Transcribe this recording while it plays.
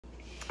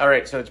All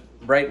right, so it's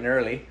bright and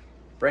early.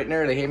 Bright and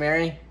early, hey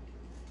Mary?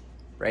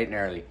 Bright and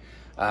early.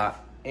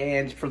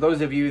 And for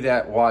those of you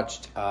that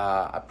watched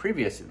a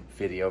previous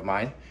video of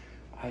mine,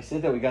 I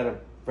said that we got a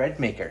bread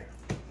maker.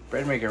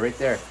 Bread maker right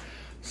there.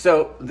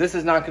 So this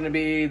is not gonna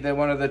be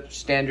one of the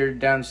standard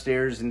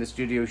downstairs in the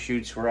studio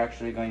shoots. We're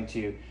actually going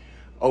to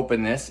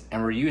open this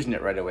and we're using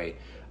it right away.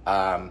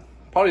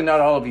 Probably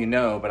not all of you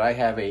know, but I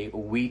have a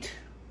wheat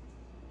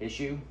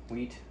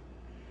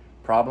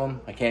problem.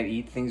 I can't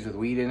eat things with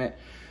wheat in it.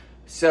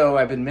 So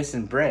I've been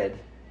missing bread,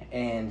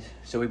 and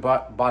so we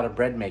bought a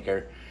bread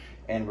maker,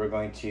 and we're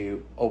going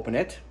to open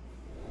it.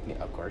 Yeah,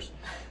 of course.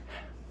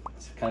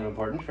 It's kind of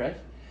important, right?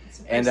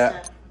 And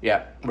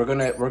yeah, we're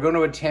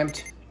gonna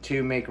attempt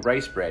to make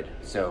rice bread.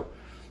 So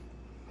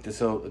this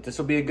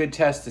will be a good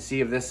test to see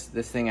if this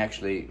thing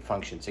actually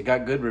functions. It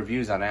got good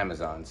reviews on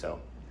Amazon, so.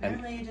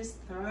 Apparently you just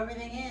throw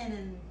everything in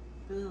and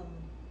boom.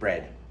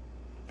 Bread.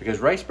 Because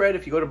rice bread,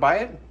 if you go to buy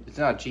it, it's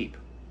not cheap.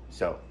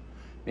 So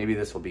maybe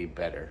this will be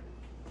better.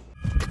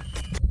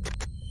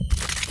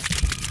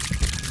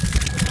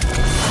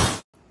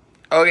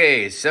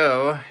 Okay,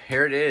 so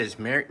here it is.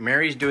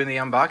 Mary's doing the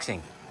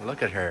unboxing.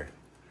 Look at her.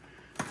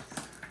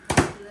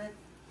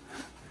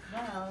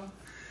 Wow.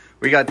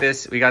 We got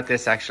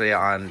this actually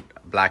on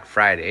Black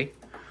Friday.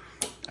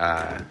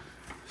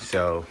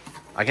 So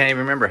I can't even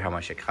remember how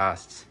much it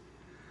costs.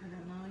 I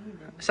don't know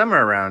either.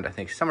 Somewhere around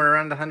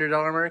the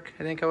 $100 mark,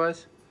 I think it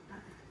was.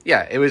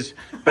 Yeah, it was,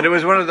 but it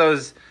was one of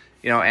those,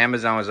 you know,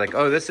 Amazon was like,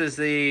 oh, this is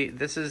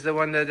the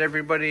one that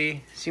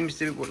everybody seems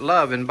to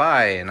love and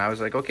buy. And I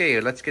was like, okay,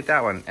 let's get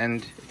that one.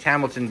 And it's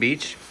Hamilton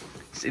Beach.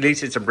 At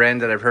least it's a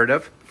brand that I've heard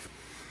of.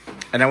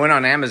 And I went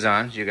on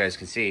Amazon, as you guys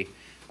can see,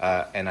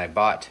 and I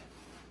bought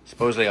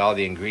supposedly all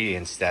the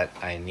ingredients that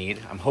I need.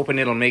 I'm hoping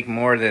it'll make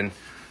more than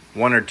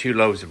 1 or 2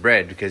 loaves of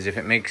bread, because if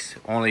it makes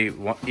only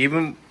one,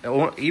 even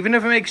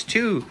if it makes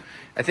 2,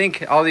 I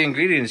think all the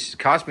ingredients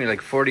cost me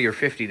like $40 or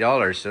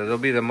 $50, so they'll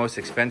be the most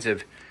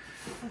expensive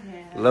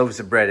loaves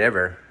of bread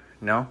ever.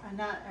 No?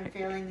 I'm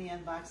failing the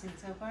unboxing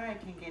so far. I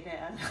can get it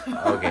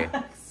out. Okay,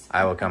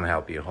 I will come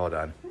help you. Hold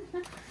on.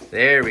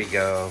 There we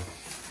go.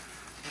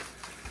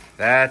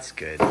 That's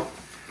good.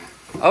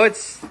 Oh,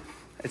 it's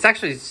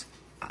actually,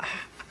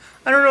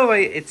 I don't know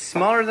if it's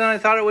smaller than I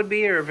thought it would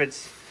be, or if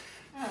it's.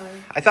 Oh.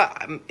 I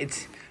thought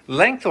it's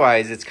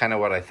lengthwise. It's kind of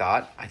what I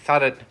thought. I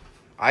thought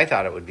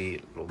it would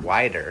be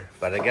wider,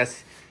 but I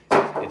guess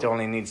it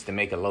only needs to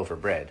make a loaf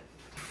of bread.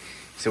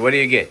 So what do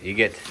you get? You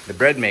get the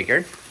bread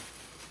maker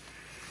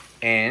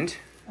and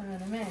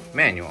the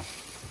manual.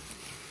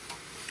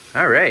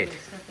 All right.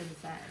 Stuff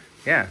inside.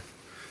 Yeah.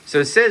 So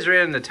it says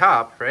right on the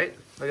top, right?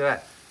 Look at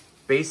that.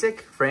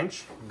 Basic,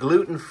 French,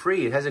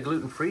 gluten-free. It has a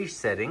gluten-free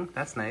setting.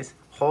 That's nice.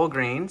 Whole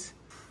grains.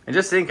 And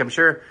just think, I'm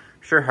sure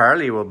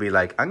Harley will be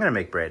like, I'm going to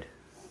make bread.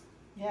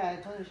 Yeah,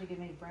 I told her she could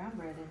make brown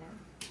bread in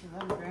it. She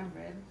loves brown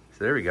bread.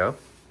 So there we go.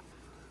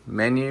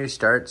 Menu,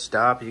 start,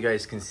 stop. You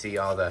guys can see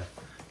all the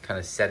kind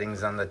of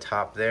settings on the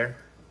top there.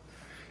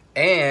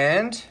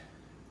 And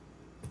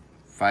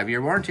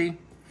 5-year warranty.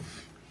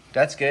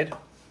 That's good.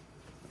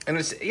 And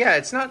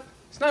it's not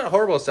a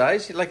horrible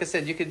size. Like I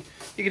said, you could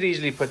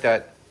easily put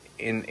that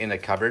in a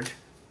cupboard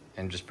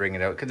and just bring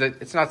it out, because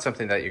it's not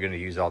something that you're going to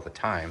use all the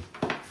time,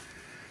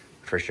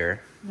 for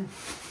sure. No.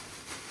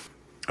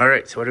 All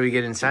right, so what do we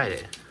get inside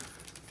it?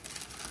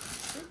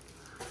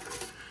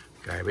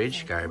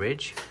 Garbage.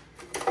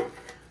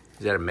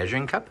 Is that a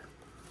measuring cup?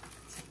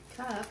 It's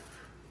a cup.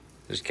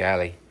 There's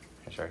Callie.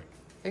 That's right.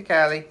 Hey,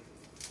 Callie.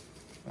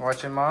 You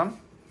watching Mom?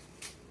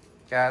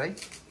 Callie?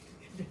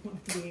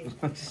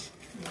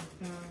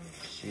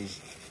 She's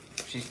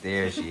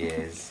there. She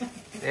is.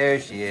 There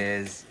she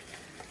is.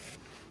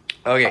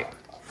 Okay.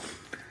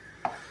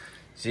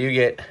 So you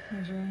get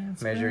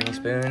measuring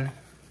spoon,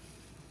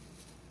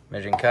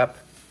 measuring cup.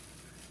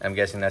 I'm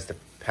guessing that's the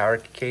power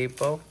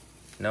cable.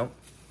 No.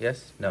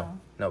 Yes. No.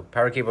 No.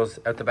 Power cable's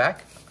out the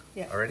back.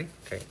 Yeah. Already.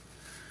 Okay.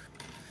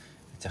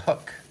 It's a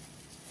hook.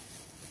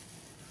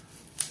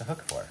 What's the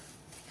hook for?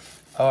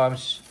 Oh,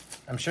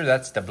 I'm sure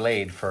that's the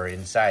blade for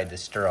inside to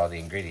stir all the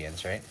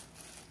ingredients, right?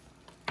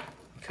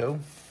 Cool.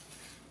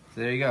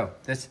 So there you go.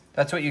 That's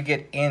what you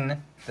get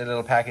in the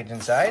little package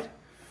inside.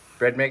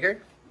 Bread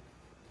maker.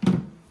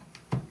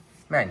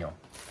 Manual.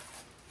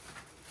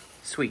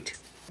 Sweet.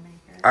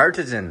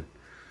 Artisan.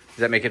 Does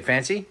that make it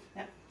fancy?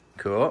 Yep.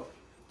 Cool.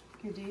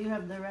 Okay, do you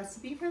have the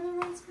recipe for the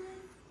rice bread?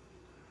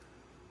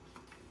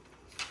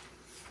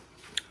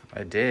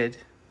 I did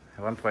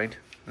at one point.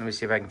 Let me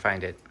see if I can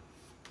find it.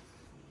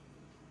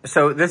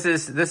 So this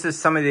is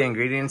some of the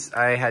ingredients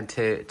I had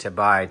to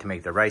buy to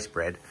make the rice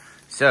bread.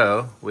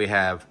 So we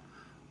have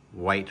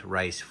white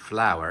rice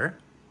flour.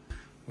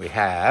 We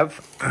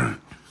have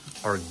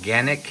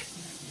organic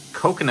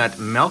coconut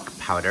milk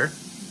powder.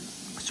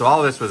 So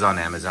all this was on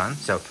Amazon.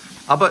 So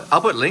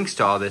I'll put links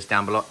to all this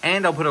down below,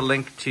 and I'll put a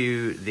link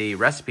to the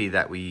recipe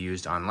that we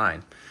used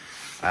online.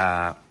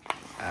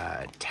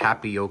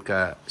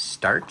 Tapioca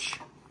starch,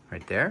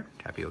 right there.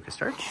 Tapioca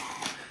starch.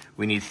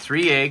 We need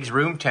 3 eggs,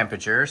 room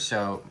temperature.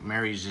 So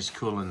Mary's just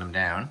cooling them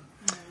down.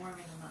 I'm warming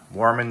them up.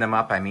 warming them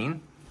up, I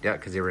mean. Yeah,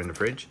 because they were in the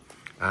fridge.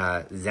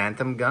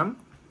 Xanthan gum.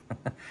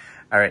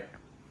 All right.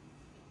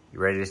 You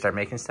ready to start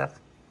making stuff?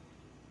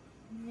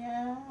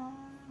 Yeah.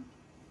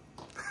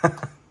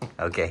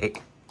 Okay.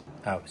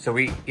 So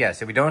we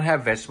don't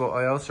have vegetable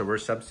oil, so we're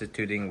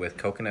substituting with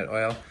coconut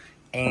oil,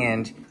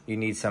 and you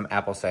need some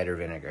apple cider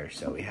vinegar.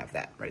 So we have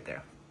that right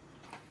there.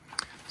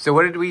 So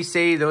what did we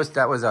say?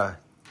 That was a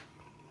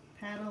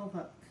Paddle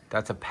hook.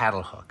 That's a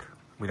paddle hook.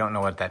 We don't know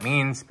what that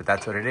means, but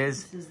that's what it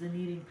is. This is the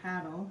kneading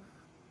paddle.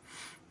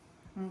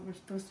 Well, we're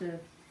supposed to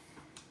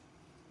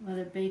let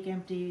it bake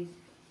empty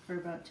for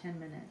about 10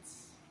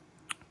 minutes.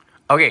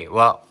 Okay,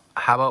 well,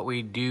 how about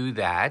we do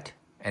that,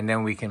 and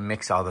then we can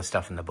mix all the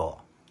stuff in the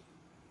bowl.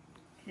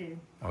 Okay.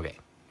 Okay.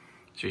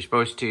 So you're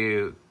supposed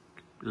to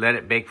let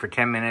it bake for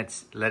 10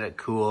 minutes, let it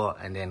cool,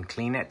 and then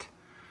clean it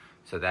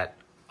so that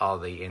all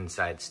the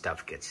inside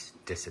stuff gets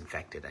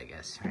disinfected, I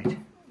guess, right?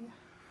 Yeah.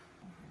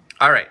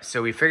 All right,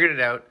 so we figured it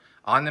out.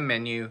 On the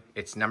menu,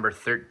 it's number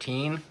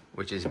 13,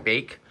 which is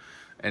bake,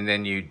 and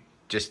then you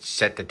just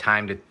set the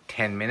time to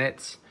 10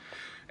 minutes,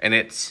 and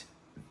it's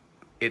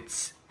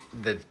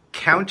the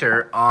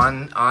counter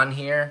on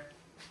here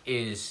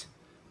is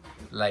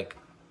like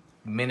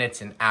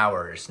minutes and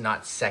hours,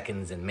 not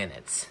seconds and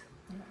minutes.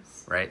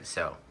 Yes. Right?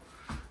 So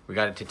we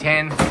got it to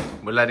 10.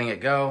 We're letting it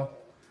go.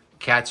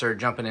 Cats are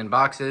jumping in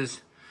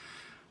boxes.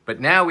 But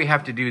now we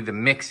have to do the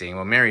mixing.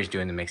 Well, Mary's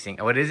doing the mixing.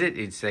 What is it?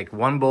 It's like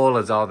one bowl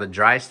is all the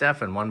dry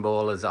stuff and one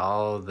bowl is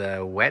all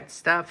the wet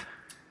stuff?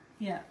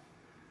 Yeah.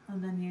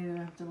 And then you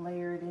have to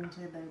layer it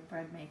into the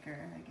bread maker,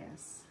 I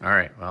guess. All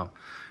right. Well,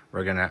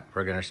 we're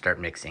gonna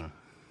start mixing.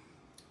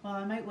 Well,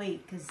 I might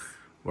wait because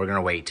we're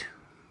gonna wait,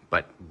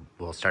 but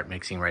we'll start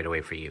mixing right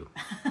away for you.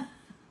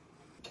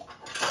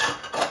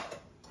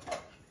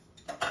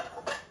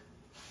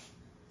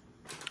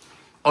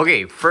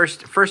 Okay,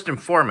 first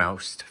and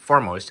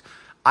foremost,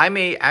 I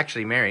may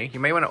actually, Mary, you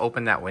may want to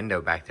open that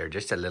window back there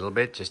just a little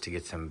bit, just to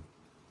get some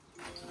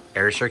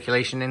air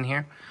circulation in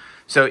here.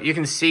 So you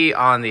can see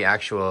on the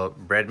actual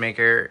bread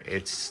maker,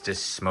 it's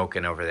just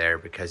smoking over there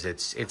because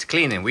it's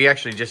cleaning. We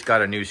actually just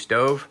got a new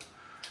stove,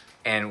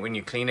 and when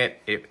you clean it,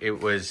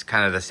 it was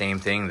kind of the same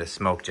thing. The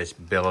smoke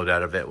just billowed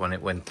out of it when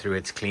it went through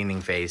its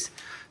cleaning phase.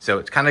 So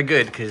it's kind of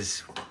good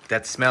because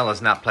that smell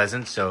is not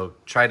pleasant. So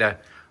try to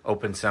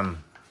open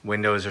some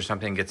windows or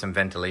something, get some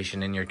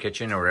ventilation in your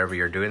kitchen or wherever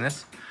you're doing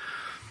this.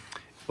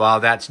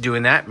 While that's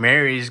doing that,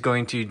 Mary's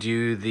going to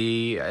do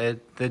the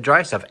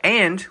dry stuff.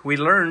 And we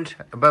learned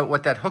about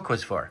what that hook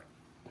was for.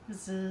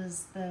 This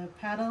is the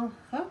paddle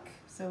hook.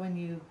 So when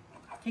you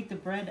take the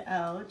bread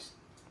out,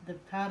 the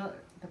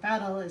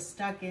paddle is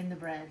stuck in the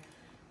bread.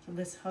 So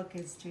this hook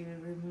is to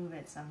remove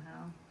it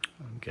somehow.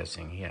 I'm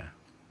guessing, yeah.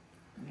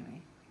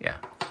 Anyway. Yeah,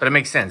 but it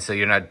makes sense. So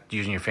you're not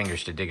using your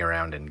fingers to dig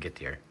around and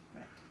get your...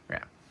 Right.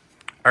 Yeah.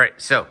 All right,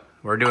 so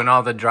we're doing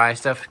all the dry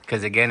stuff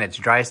because, again, it's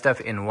dry stuff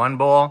in one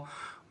bowl,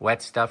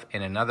 wet stuff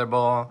in another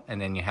bowl,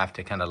 and then you have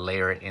to kind of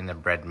layer it in the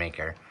bread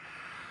maker.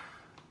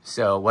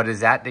 So what is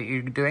that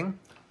you're doing?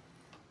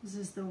 This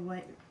is the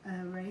white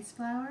rice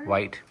flour.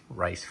 White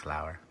rice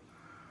flour.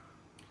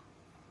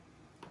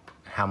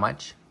 How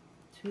much?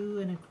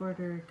 2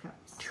 1/4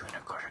 cups. 2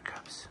 1/4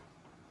 cups.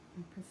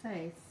 Be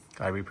precise.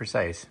 Gotta be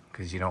precise,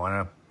 because you don't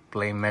want to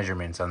blame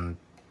measurements on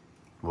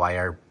why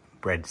our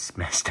bread's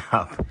messed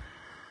up.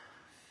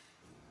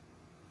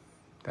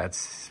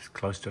 That's as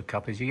close to a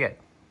cup as you get.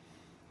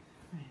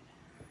 Right.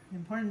 The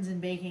importance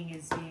in baking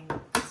is being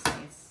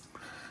precise.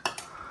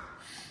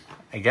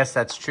 I guess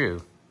that's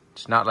true.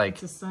 It's not like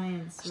it's a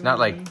science. It's really. Not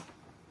like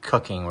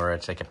cooking where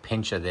it's like a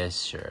pinch of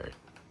this or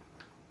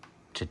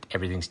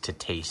everything's to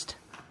taste.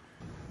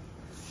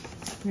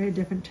 Very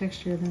different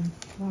texture than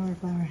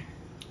flour.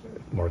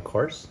 More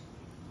coarse?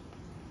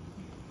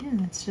 Yeah,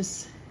 it's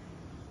just,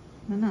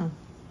 I don't know.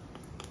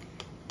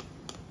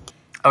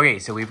 Okay,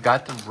 so we've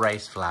got the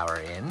rice flour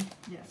in.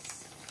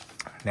 Yes.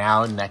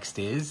 Now next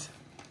is?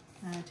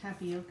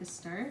 Tapioca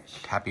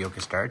starch.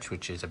 Tapioca starch,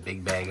 which is a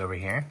big bag over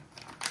here.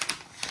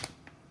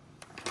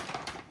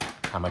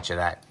 How much of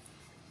that?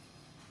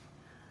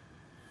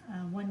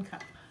 1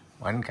 cup.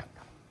 1 cup.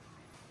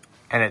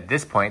 And at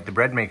this point, the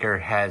bread maker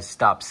has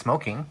stopped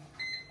smoking.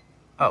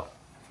 Oh,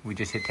 we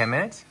just hit 10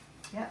 minutes?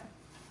 Yeah.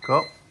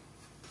 Cool.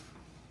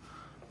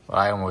 Well,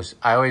 I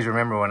always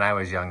remember when I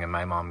was young and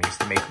my mom used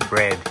to make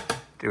bread.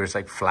 There was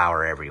like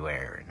flour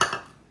everywhere.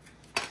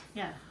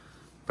 Yeah.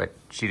 But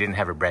she didn't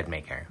have a bread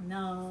maker.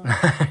 No.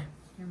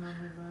 Your mom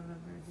would love a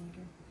bread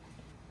maker.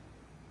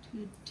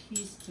 2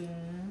 teaspoons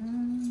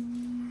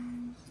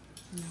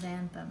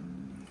xanthan.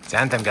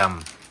 Xanthan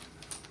gum.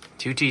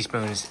 2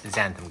 teaspoons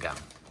xanthan gum.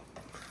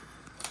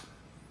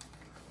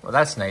 Well,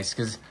 that's nice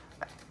because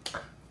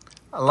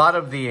a lot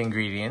of the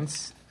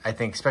ingredients, I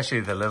think,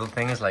 especially the little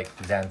things like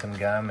xanthan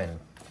gum and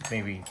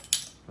maybe,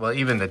 well,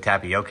 even the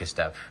tapioca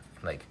stuff,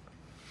 like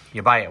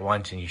you buy it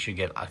once and you should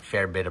get a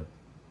fair bit of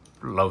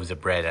loaves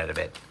of bread out of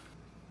it.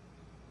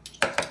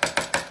 I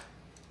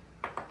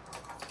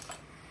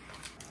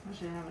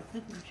should have a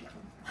cooking show.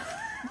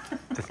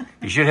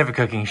 You should have a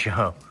cooking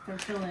show. For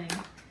filling.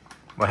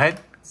 What?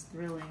 It's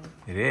thrilling.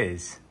 It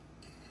is.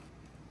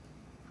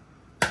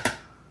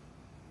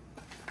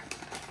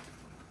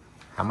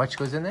 How much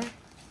goes in there?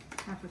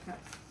 Half a cup.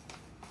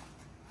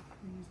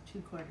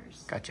 Use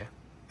 2/4. Gotcha.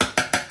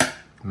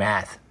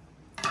 Math.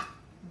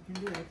 You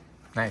can do it.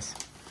 Nice.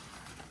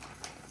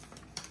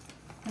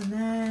 And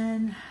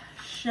then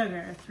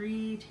sugar.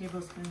 3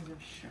 tablespoons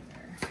of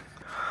sugar.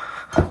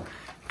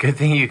 Good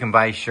thing you can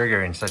buy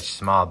sugar in such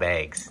small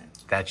bags.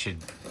 That should...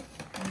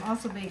 I'm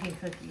also baking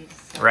cookies.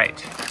 So. Right.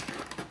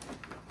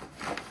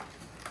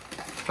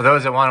 For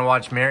those that want to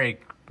watch Mary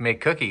make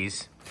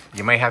cookies,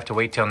 you might have to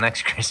wait till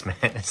next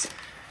Christmas.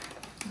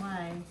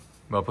 Why?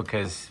 Well,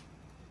 because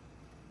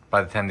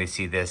by the time they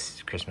see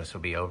this, Christmas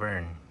will be over,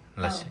 and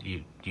unless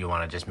you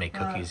want to just make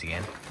cookies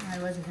again. I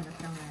wasn't going to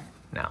film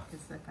it. No.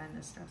 Because I find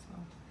this stressful.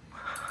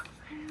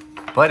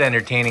 But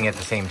entertaining at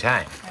the same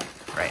time.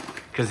 Right.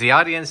 Because the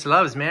audience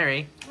loves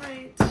Mary.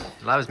 Right.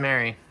 Loves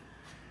Mary.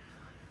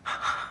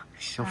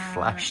 She's so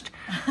flushed.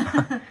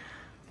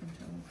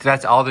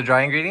 That's all the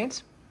dry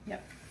ingredients?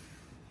 Yep.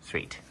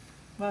 Sweet.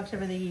 Well,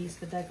 except for the yeast,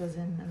 but that goes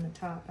in on the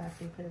top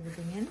after you put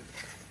everything in.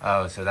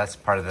 Oh, so that's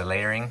part of the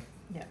layering?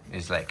 Yeah.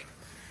 Is like,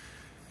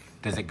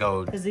 does it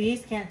go... Because the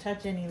yeast can't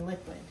touch any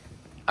liquid.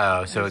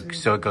 Oh, so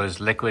it goes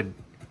liquid,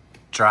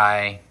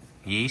 dry,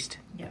 yeast?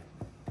 Yep.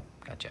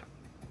 Gotcha.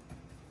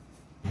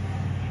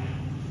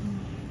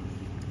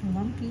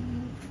 Lumpy.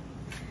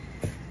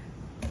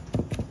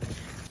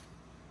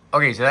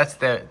 Okay, so that's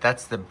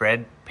the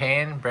bread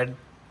pan.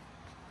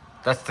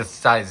 That's the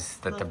size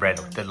that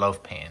the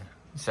loaf pan.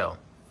 So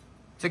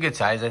it's a good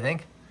size, I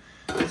think.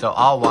 So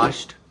all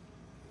washed.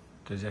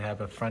 Does it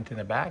have a front and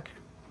a back?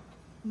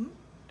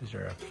 Is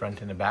there a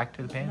front and a back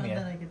to the pan? Not Yeah.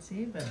 that I could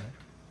see, but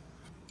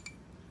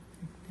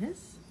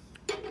this.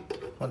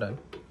 Hold on.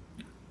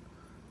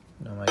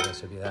 No, I guess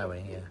it'd be that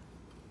way. Yeah.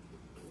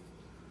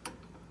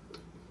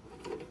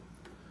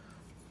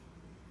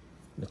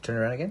 Let's turn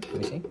around again.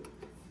 Let me see.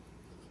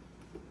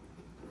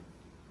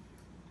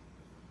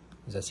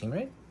 Does that seem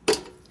right?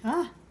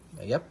 Ah,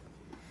 Yep.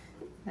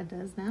 that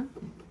does now.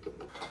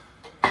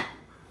 Okay,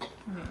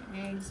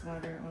 eggs,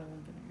 water, oil,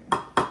 and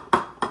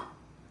vinegar.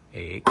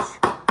 Eggs.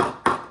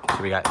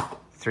 So we got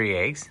 3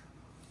 eggs.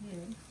 Yeah.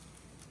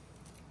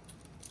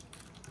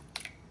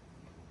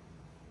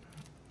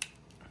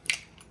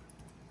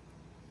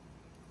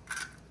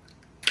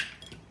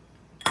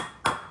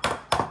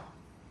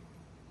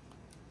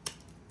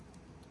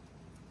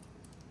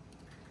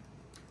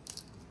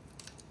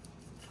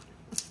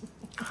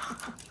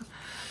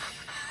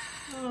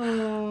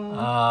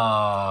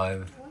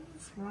 Oh.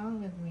 What's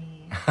wrong with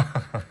me?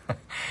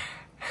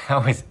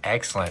 That was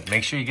excellent.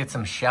 Make sure you get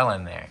some shell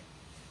in there.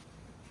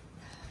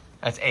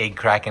 That's egg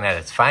cracking at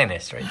its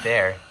finest right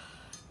there.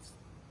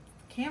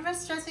 Camera's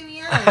stressing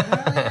me out.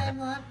 Normally I'm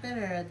a lot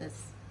better at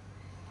this.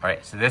 All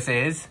right, so this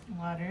is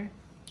Water.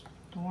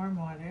 Warm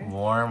water.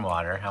 warm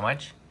water. How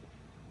much?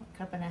 1.5 cups.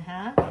 Cup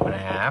and a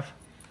half.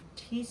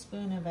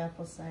 Teaspoon of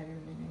apple cider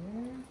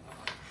vinegar.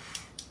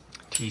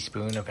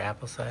 Teaspoon of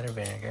apple cider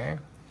vinegar.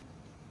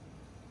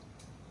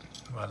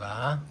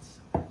 Voila.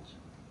 Did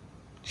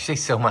you say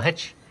so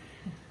much?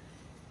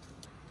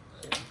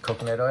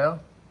 Coconut oil.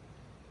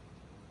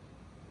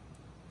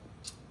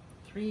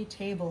 3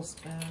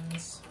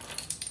 tablespoons.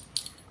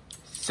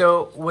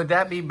 So would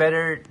that be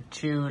better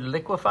to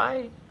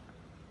liquefy?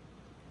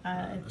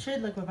 It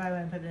should liquefy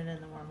when I put it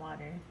in the warm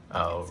water.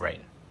 Oh,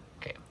 right.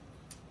 Okay.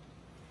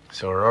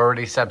 So we're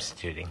already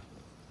substituting.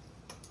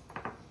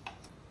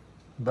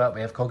 But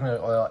we have coconut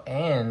oil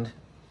and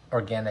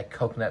organic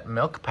coconut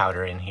milk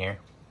powder in here.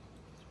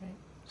 That's right.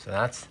 So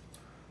that's,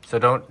 so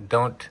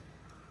don't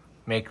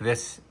make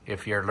this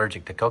if you're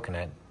allergic to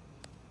coconut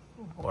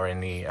or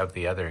any of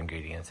the other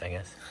ingredients, I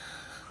guess.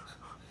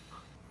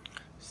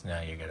 So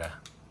now you're gonna,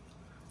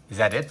 is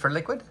that it for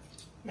liquid?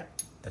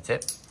 Yep. That's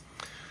it?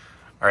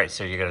 All right,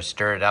 so you're gonna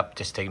stir it up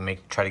just to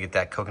try to get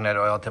that coconut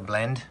oil to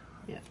blend.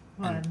 Yeah.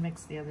 Well, and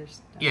mix the other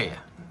stuff. Yeah.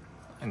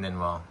 And then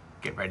we'll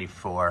get ready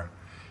for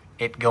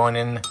it going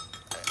in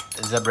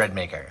the bread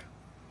maker.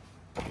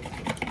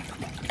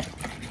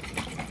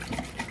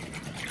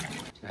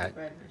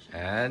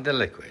 Add the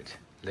liquid.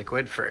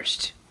 Liquid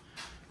first.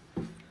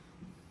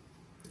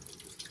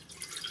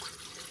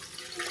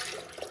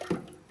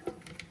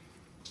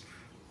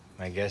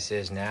 My guess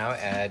is now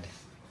add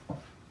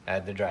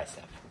the dry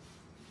stuff.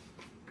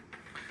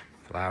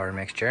 Flour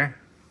mixture.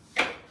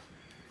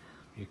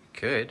 You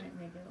could. Might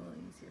make it a little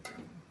easier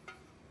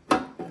for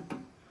me.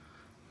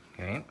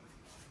 Okay.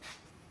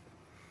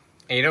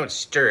 And you don't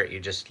stir it, you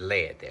just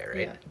lay it there,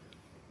 right? Yeah.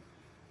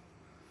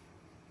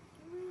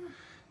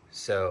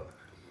 So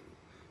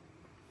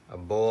a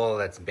bowl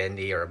that's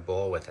bendy or a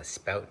bowl with a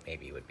spout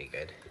maybe would be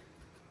good.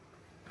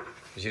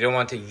 Because you don't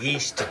want the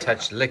yeast to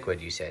touch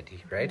liquid, you said,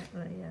 right?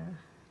 Yeah.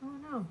 Oh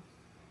no.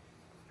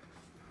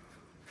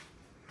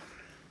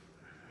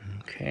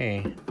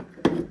 Okay.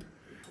 Don't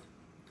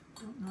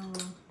know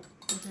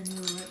if I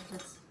knew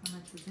that's how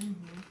much was in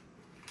here.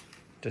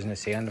 Doesn't it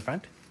say on the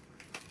front?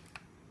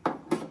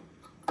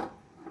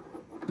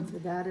 The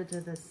data to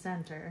the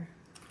center.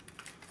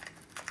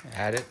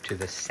 Add it to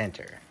the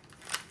center.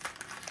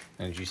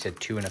 And you said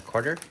 2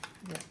 1/4?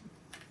 Yeah.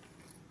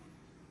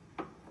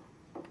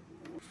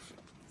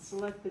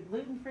 Select the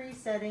gluten-free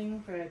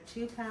setting for a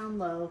 2-pound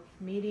loaf,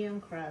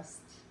 medium crust.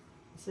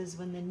 It says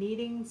when the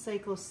kneading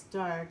cycle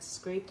starts,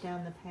 scrape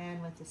down the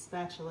pan with a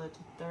spatula to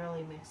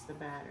thoroughly mix the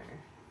batter.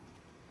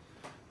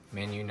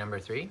 Menu number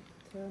 3.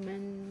 Throw them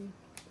in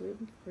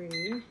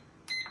gluten-free.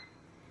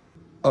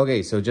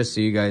 Okay, so just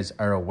so you guys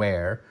are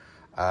aware,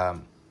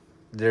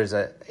 there's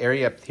an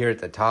area up here at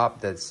the top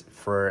that's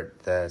for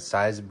the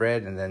size of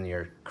bread and then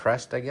your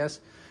crust, I guess.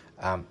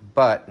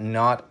 But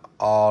not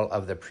all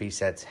of the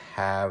presets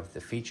have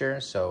the feature.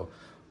 So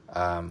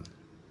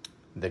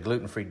the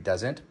gluten-free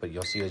doesn't, but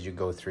you'll see as you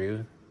go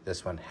through,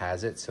 this one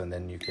has it. So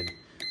then you could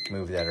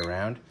move that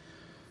around.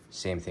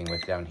 Same thing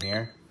with down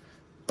here.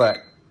 But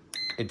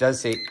it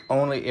does say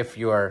only if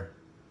your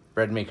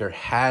bread maker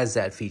has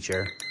that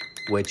feature,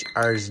 which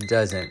ours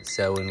doesn't.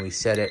 So when we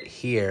set it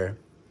here,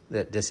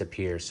 that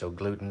disappears. So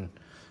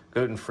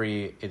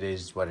gluten-free, it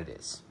is what it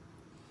is.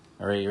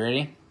 All right, you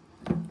ready?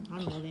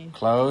 I'm ready.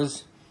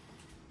 Close.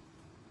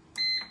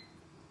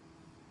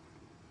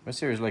 Wish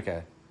there was like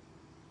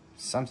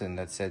something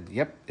that said,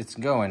 yep, it's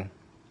going.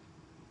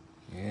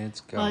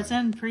 It's going. Oh, it's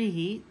on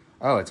preheat.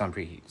 Oh, it's on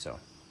preheat, so.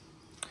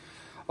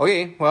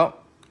 Okay, well,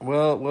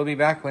 we'll be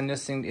back when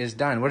this thing is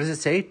done. What does it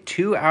say?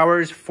 2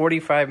 hours,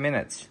 45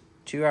 minutes.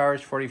 2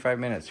 hours, 45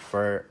 minutes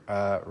for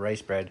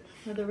rice bread.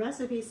 Well, the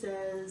recipe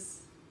says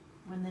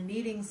when the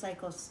kneading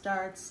cycle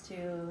starts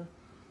to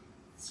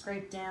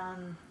scrape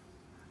down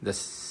the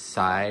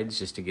sides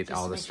just to get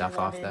all the stuff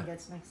off the...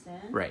 gets mixed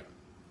in. Right.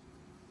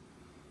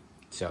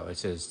 So it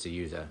says to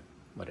use a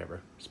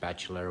whatever,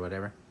 spatula or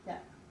whatever? Yeah.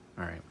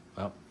 All right.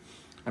 Well,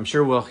 I'm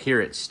sure we'll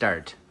hear it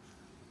start.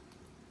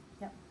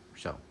 Yep.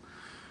 So,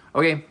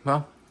 okay,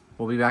 well,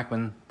 we'll be back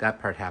when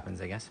that part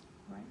happens, I guess.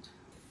 Right.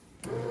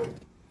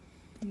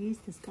 The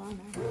yeast is gone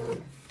now.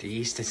 The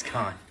yeast is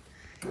gone.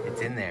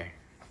 It's in there.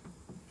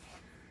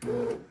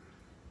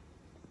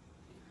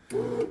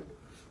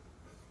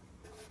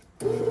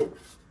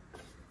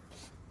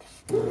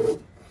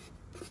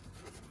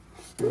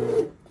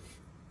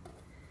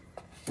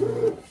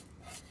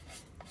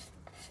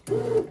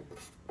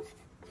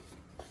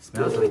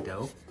 Smells like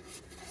dough.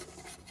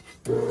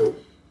 There.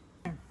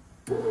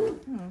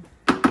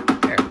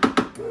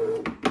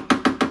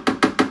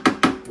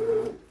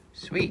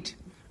 Sweet.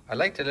 I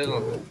like the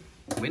little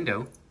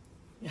window.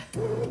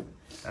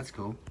 That's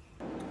cool.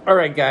 All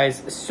right,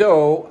 guys.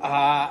 So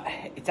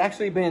it's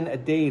actually been a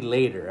day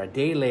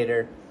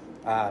later.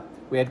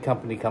 We had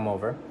company come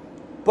over,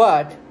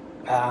 but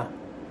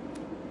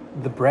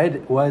the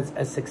bread was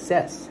a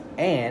success.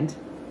 And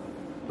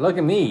look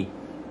at me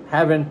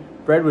having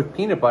bread with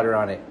peanut butter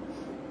on it.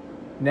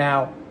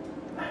 Now,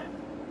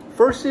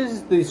 first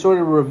is the sort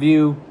of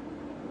review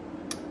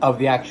of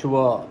the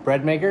actual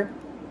bread maker.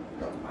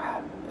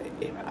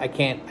 I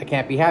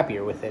can't be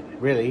happier with it.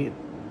 Really, it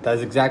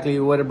does exactly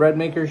what a bread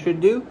maker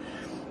should do.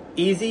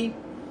 Easy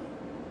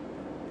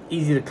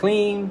to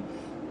clean,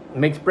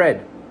 makes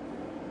bread,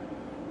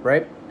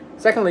 right?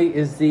 Secondly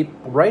is the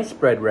rice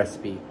bread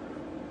recipe.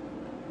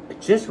 I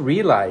just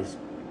realized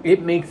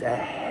it makes a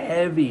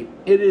heavy,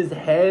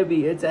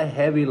 it's a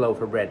heavy loaf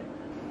of bread.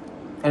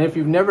 And if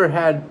you've never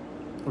had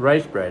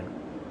rice bread,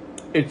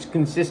 its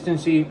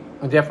consistency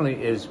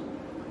definitely is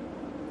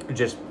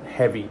just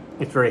heavy.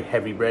 It's very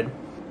heavy bread.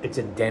 It's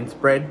a dense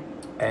bread.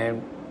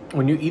 And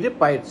when you eat it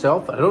by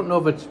itself, I don't know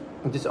if it's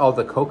just all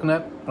the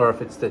coconut or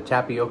if it's the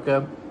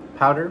tapioca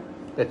powder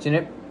that's in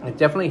it. It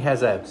definitely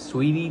has a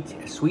sweet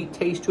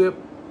taste to it,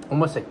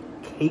 almost a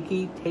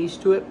cakey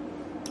taste to it.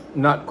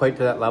 Not quite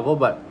to that level,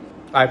 but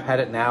I've had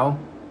it now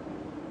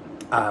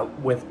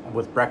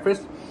with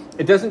breakfast.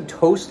 It doesn't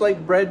toast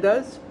like bread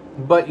does,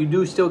 but you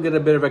do still get a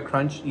bit of a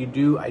crunch.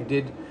 I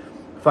did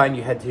find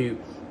you had to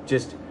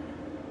just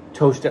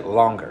toast it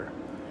longer,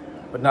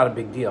 but not a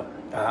big deal.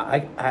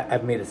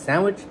 I've made a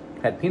sandwich,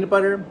 had peanut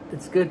butter.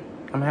 It's good.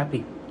 I'm happy.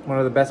 One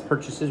of the best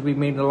purchases we've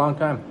made in a long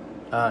time.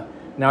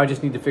 Now I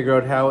just need to figure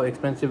out how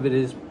expensive it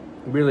is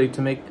really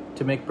to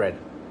make bread.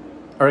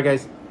 All right,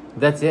 guys,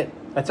 that's it.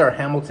 That's our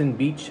Hamilton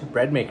Beach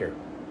bread maker.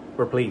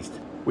 We're pleased.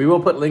 We will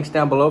put links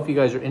down below if you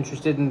guys are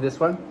interested in this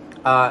one.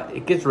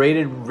 It gets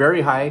rated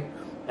very high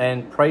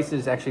and price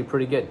is actually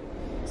pretty good.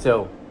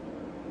 So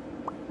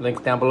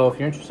links down below if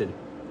you're interested.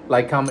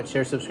 Like, comment,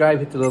 share, subscribe,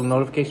 hit the little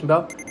notification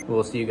bell.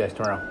 We'll see you guys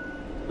tomorrow.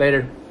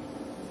 Later.